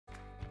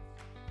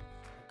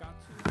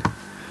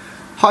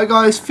Hi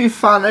guys,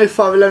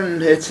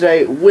 FIFA0511 here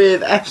today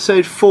with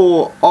episode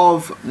 4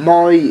 of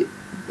my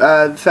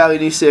fairly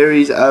new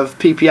series of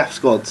PPF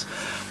squads,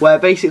 where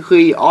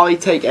basically I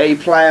take a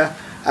player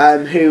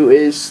who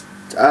is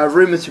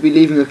rumoured to be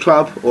leaving the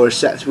club, or is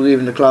set to be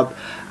leaving the club,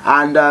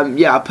 and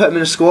yeah, I put them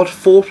in a squad.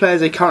 4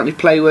 players they currently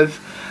play with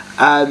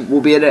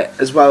will be in it,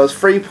 as well as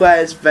 3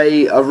 players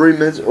they are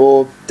rumoured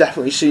or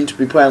definitely soon to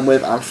be playing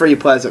with, and 3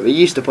 players that we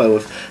used to play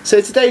with.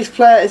 So today's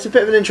player is a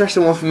bit of an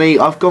interesting one for me.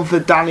 I've gone for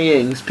Danny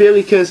Ings,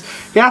 purely because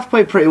he has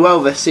played pretty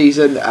well this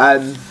season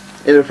in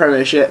the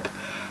Premiership,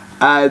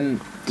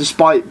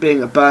 despite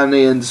being at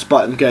Burnley and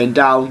despite them going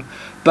down.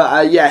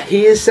 But yeah,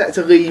 he is set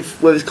to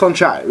leave with his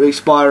contract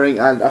expiring,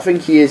 and I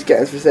think he is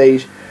getting to the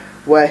stage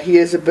where he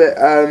is a bit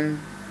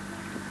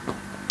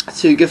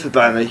too good for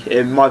Burnley,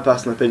 in my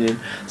personal opinion.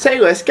 So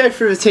anyway, let's go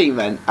through the team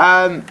then.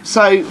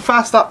 So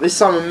first up is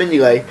Simon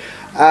Mignolet,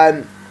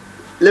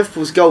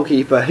 Liverpool's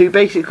goalkeeper, who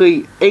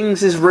basically,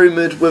 Ings is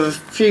rumoured with a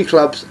few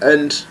clubs,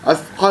 and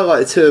I've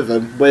highlighted 2 of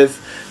them,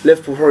 with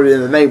Liverpool probably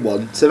in the main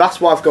one. So that's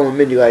why I've gone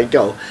with Mignolet in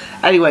goal.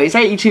 Anyway, he's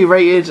 82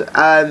 rated,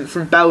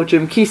 from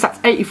Belgium, key stats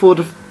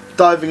 84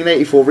 diving and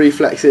 84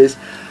 reflexes,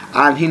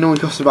 and he normally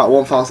costs about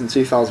 1,000,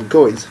 2,000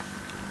 coins.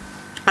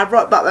 And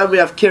right back then we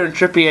have Kieran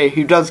Trippier,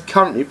 who does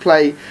currently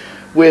play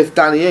with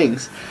Danny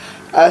Ings.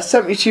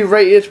 72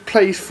 rated,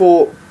 plays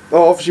for,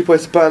 well, obviously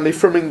plays for Burnley,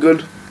 from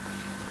England.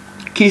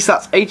 Key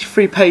stats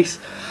 83 pace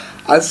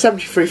and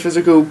 73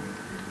 physical,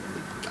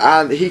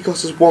 and he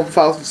costs us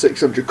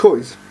 1,600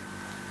 coins.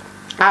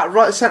 At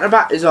right centre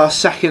back is our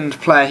second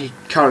player he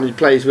currently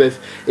plays with,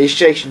 is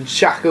Jason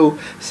Shackle.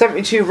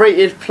 72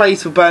 rated,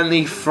 plays for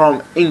Burnley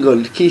from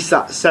England. Key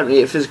stats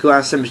 78 physical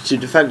and 72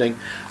 defending,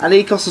 and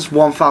he costs us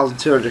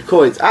 1,200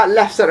 coins. At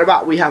left centre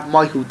back we have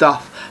Michael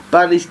Duff,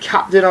 Burnley's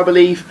captain I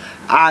believe,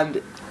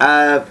 and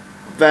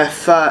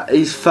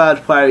his third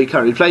player he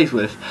currently plays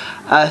with.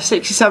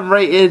 67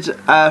 rated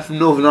from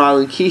Northern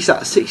Ireland, key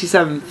stats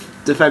 67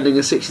 defending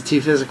and 62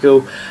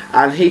 physical,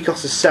 and he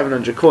costs us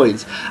 700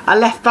 coins. At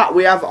left back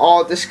we have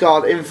our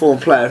discard inform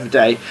player of the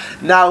day.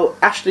 Now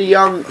Ashley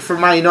Young from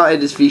Man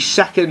United is the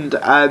second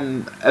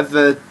of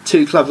the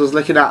 2 clubs I was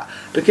looking at,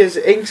 because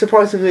Ings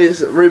surprisingly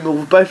is rumoured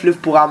with both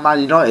Liverpool and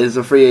Man United as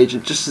a free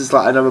agent, just as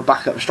like another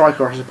backup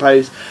striker I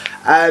suppose.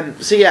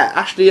 So yeah,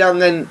 Ashley Young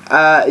then,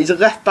 he's a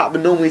left back,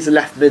 but normally he's a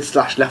left mid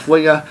 / left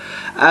winger.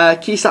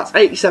 Key stats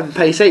 87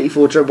 pace,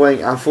 84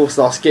 dribbling and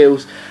 4-star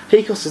skills.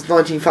 He costs us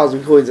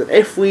 19,000 coins, and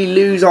if we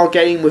lose our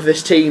game with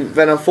this team,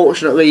 then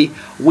unfortunately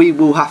we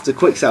will have to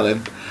quick sell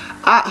him.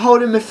 At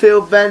holding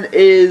midfield then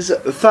is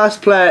the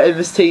first player in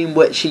this team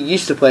which he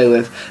used to play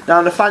with.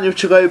 Now Nathaniel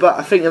Chaloba,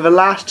 I think in the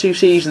last 2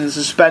 seasons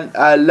has spent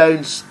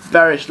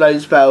various loan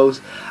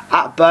spells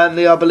at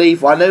Burnley I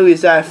believe. Well, I know he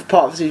was there for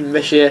part of the season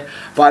this year,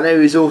 but I know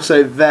he was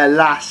also there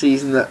last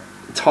season at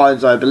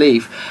times I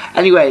believe.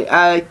 Anyway,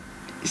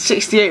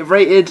 68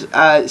 rated,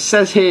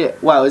 says here,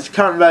 well his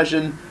current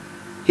version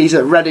he's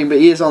at Reading, but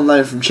he is on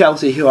loan from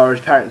Chelsea, who are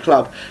his parent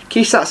club.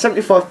 Key stats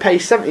 75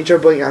 pace, 70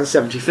 dribbling and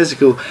 70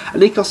 physical,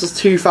 and he costs us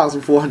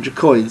 2,400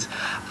 coins.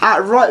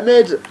 At right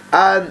mid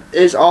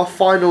is our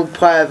final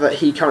player that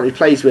he currently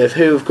plays with,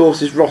 who of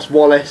course is Ross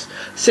Wallace.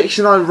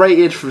 69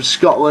 rated from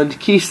Scotland,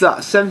 key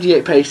stats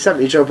 78 pace,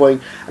 70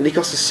 dribbling, and he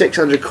costs us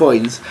 600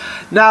 coins.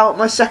 Now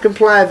my second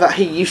player that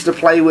he used to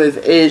play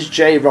with is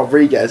Jay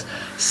Rodriguez.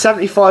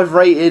 75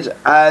 rated,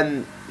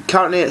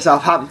 currently at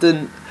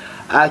Southampton.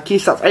 Key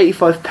stats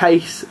 85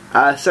 pace,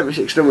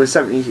 76 dribbling,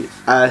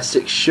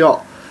 76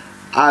 shot,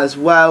 as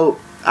well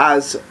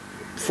as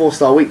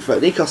 4-star weak foot,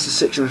 and he costs us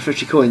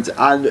 650 coins.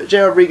 And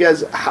Jay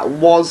Rodriguez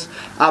was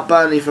at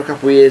Burnley for a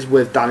couple of years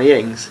with Danny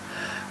Ings.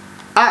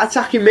 At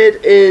attacking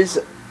mid is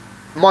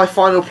my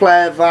final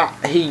player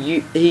that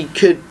he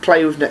could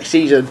play with next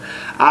season,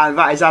 and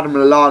that is Adam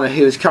Lallana,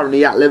 who is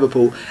currently at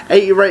Liverpool.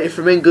 80 rated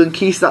from England,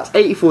 key stats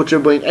 84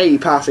 dribbling, 80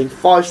 passing,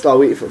 5-star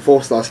weak foot,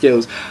 4-star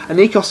skills, and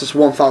he costs us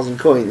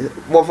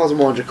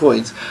 1,100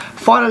 coins.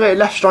 Finally at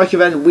left striker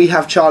then we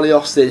have Charlie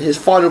Austin, his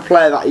final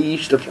player that he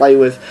used to play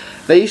with.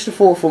 They used to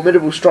form a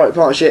formidable strike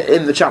partnership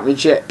in the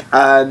Championship.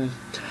 It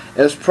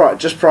was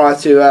just prior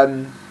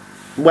to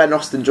when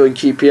Austin joined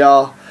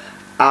QPR,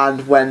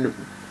 and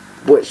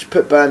which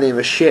put Burnley in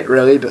the shit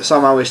really, but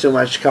somehow we still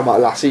managed to come out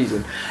last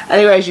season.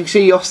 Anyway, as you can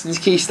see, Austin's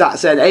key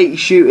stats then 80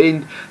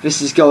 shooting,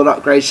 this is gold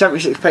upgrade,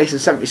 76 pace and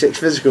 76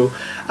 physical.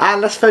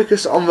 And let's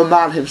focus on the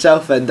man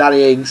himself then,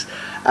 Danny Ings.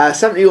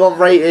 71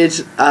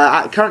 rated,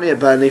 currently at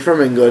Burnley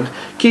from England.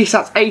 Key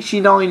stats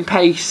 89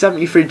 pace,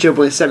 73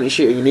 dribbling, 70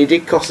 shooting, and he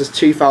did cost us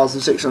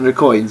 2,600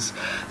 coins.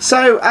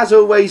 So as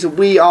always,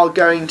 we are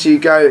going to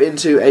go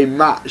into a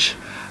match,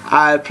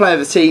 play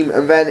the team,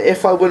 and then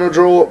if I win or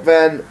draw,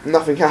 then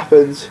nothing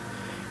happens.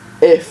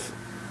 If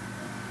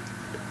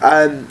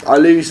I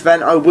lose,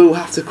 then I will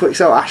have to quick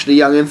sell Ashley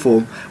Young in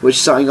form, which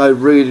is something I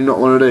really do not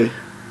want to do.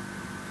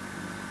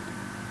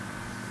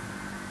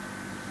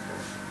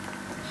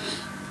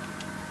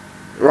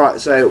 Right,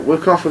 so we'll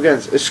come off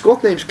against a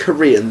squad name's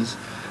Koreans.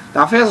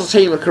 Now, if he has a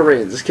team of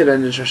Koreans, this could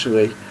end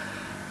interestingly.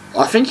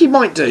 I think he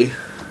might do.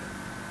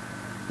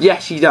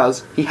 Yes, he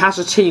does. He has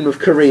a team of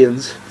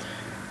Koreans.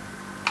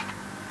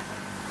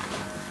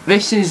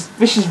 This is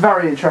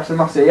very interesting,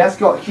 must say. He has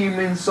got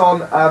Heung-min Son,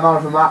 man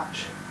of the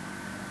match,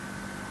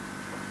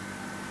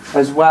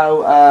 as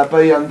well. Bo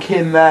Young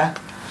Kim there.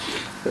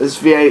 As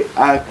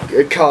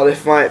V8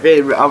 Cardiff might be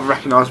a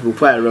recognisable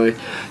player, really.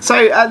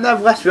 So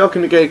nevertheless, we are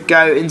going to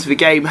go into the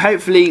game.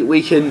 Hopefully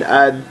we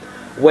can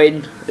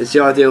win. Is the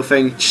ideal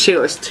thing. See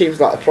what this team's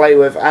like to play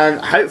with, and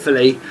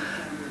hopefully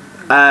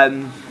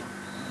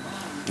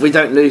we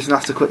don't lose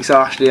enough to quick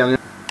sell Ashley Young.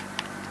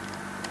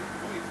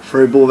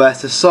 Through ball there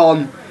to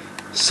Son.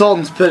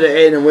 Son's put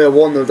it in, and we're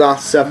 1-0 down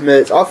to 7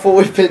 minutes. I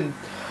thought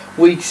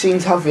we seem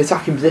to have the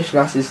attacking position.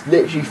 That's his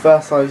literally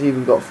first time he's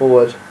even got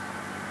forward.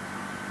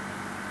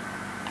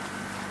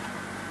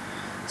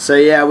 So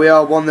yeah, we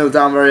are 1-0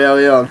 down very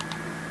early on.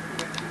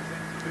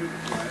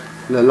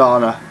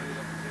 Lallana.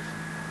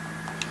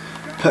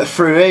 Put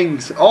through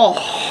Ings.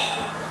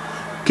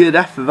 Oh! Good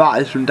effort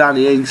that is from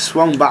Danny Ings.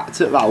 Swung back,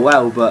 took that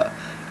well, but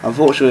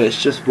unfortunately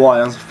it's just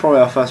wide. That's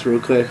probably our first real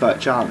clear-cut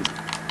chance.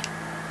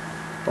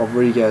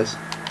 Rodriguez.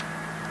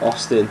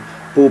 Austin.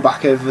 Ball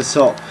back over the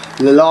top.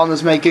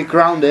 Lallana's made good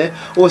ground here.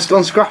 Oh, it's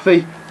gone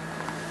scrappy.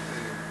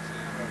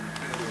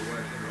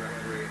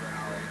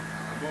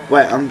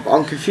 Wait,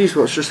 I'm confused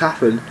what's just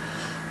happened.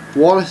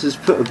 Wallace has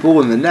put the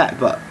ball in the net,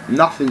 but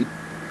nothing.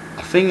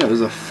 I think it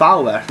was a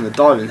foul there from the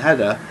diving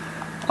header.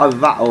 Either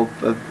that or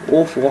an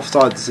awful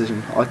offside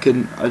decision. I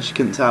just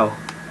couldn't tell.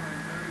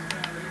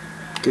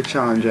 Good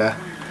challenge there.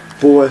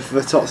 Ball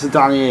over the top to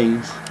Danny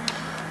Ings.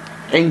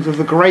 Ings with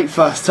a great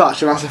first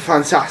touch, and that's a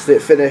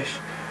fantastic finish.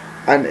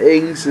 And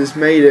Ings has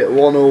made it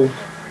 1-1.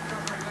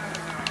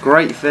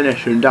 Great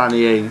finish from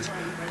Danny Ings.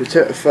 We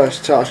took the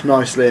first touch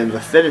nicely, and the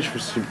finish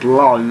was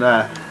sublime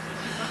there.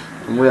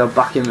 And we are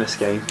back in this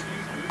game.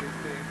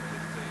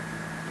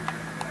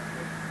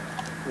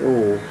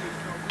 Oh.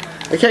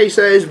 Okay,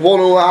 so it's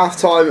 1-1 at half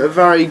time. A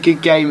very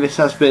good game this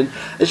has been.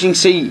 As you can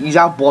see, he's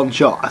had one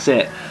shot. That's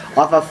it.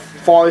 I've had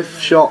 5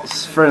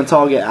 shots, 3 on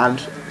target, and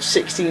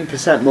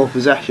 16% more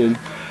possession.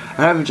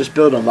 I haven't just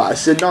built on that.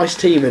 It's a nice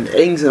team, and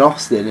Ings and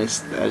Austin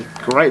is a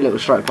great little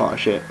strike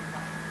partnership.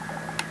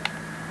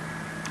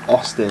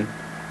 Austin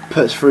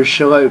puts through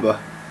Shaloba.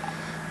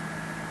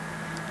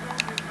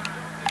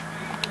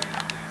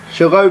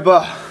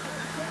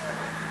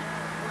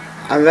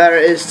 And there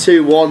it is,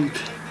 2-1.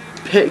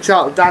 Picks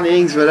up Danny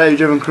Ings with a low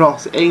driven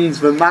cross. Ings,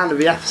 the man of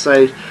the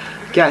episode,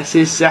 gets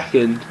his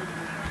second.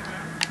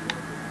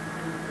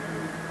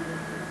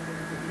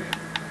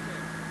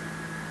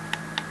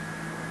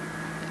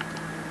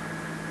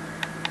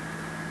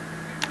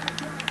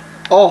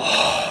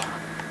 Oh!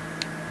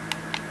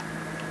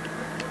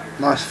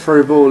 Nice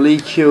through ball, Lee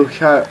Kyo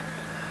Ho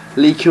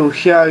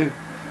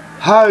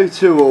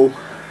 2-all.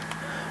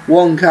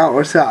 One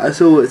counter attack,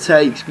 that's all it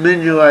takes.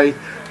 Mignolet,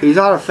 he's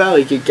had a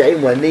fairly good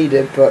game when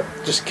needed, but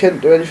just couldn't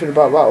do anything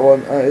about that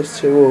one. It is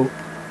 2-all.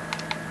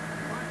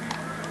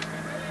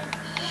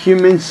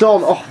 Heung-min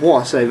Son, oh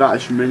what a save that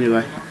is from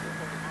Mignolet.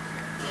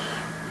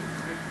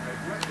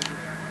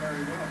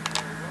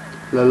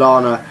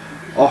 Lallana,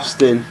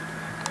 Austin,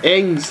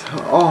 Ings,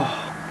 oh.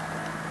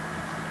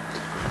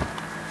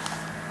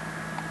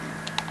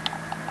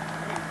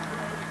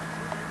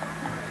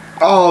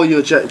 Oh,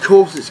 you're jet. Of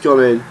course it's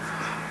gone in.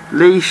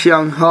 Lee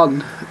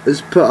Xiang-hun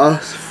has put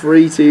us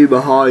 3-2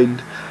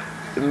 behind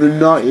in the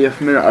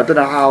 90th minute. I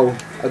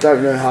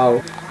don't know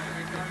how.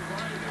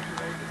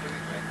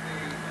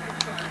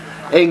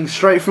 Ings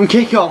straight from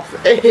kickoff.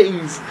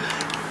 Ings.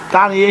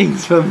 Danny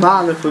Ings, the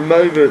man of the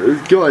moment,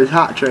 has got his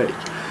hat trick.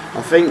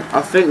 I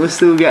think we're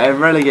still getting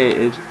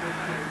relegated,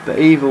 but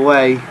either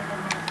way.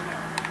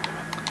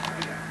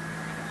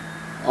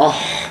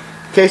 Oh.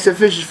 Okay, so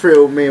Fisher's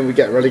 3-all me and we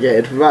get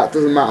relegated, but that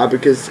doesn't matter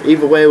because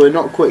either way we're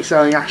not quick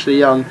selling Ashley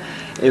Young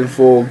in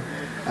form.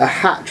 A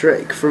hat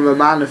trick from a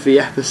man of the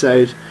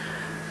episode,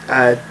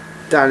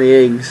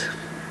 Danny Ings.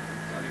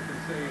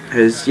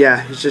 He's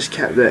just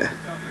kept it.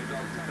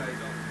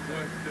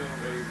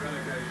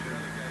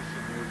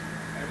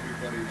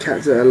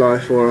 Kept it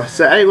alive for us.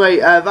 So anyway,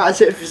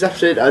 that's it for this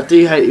episode. I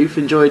do hope you've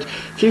enjoyed.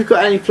 If you've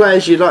got any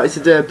players you'd like to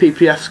do a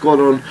PPF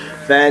squad on,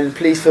 then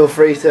please feel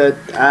free to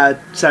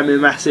send me a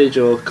message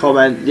or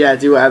comment. Yeah,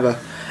 do whatever.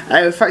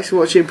 Anyway, thanks for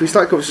watching. Please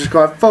like, comment,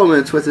 subscribe, follow me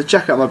on Twitter,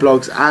 check out my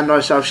blogs, and I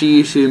shall see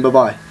you soon. Bye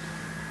bye.